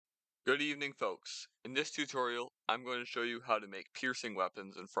Good evening, folks. In this tutorial, I'm going to show you how to make piercing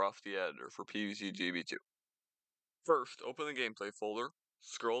weapons in Frosty Editor for PvZ GW2. First, open the gameplay folder,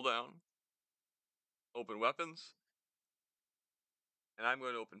 scroll down, open weapons, and I'm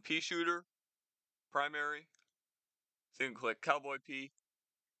going to open Pea Shooter, primary, then click Cowboy Pea,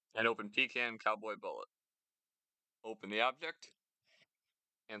 and open Pecan Cowboy Bullet. Open the object,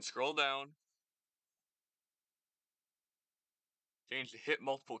 and scroll down, change the hit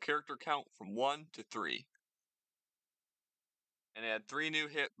multiple character count from 1 to 3, and add 3 new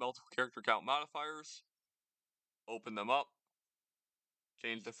hit multiple character count modifiers, open them up,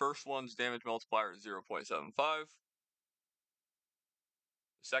 change the first one's damage multiplier to 0.75, the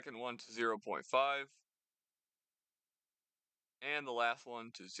second one to 0.5, and the last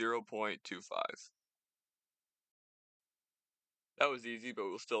one to 0.25. That was easy, but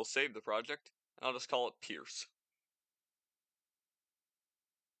we'll still save the project, and I'll just call it Pierce.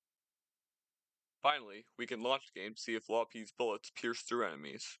 Finally, we can launch the game to see if Lawpee's bullets pierce through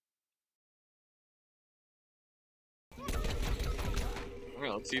enemies.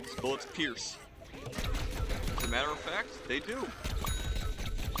 Alright, let's see if these bullets pierce. As a matter of fact, they do.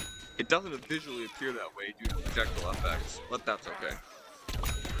 It doesn't visually appear that way due to projectile effects, but that's okay.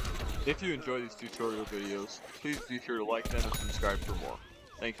 If you enjoy these tutorial videos, please be sure to like them and subscribe for more.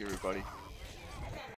 Thank you, everybody.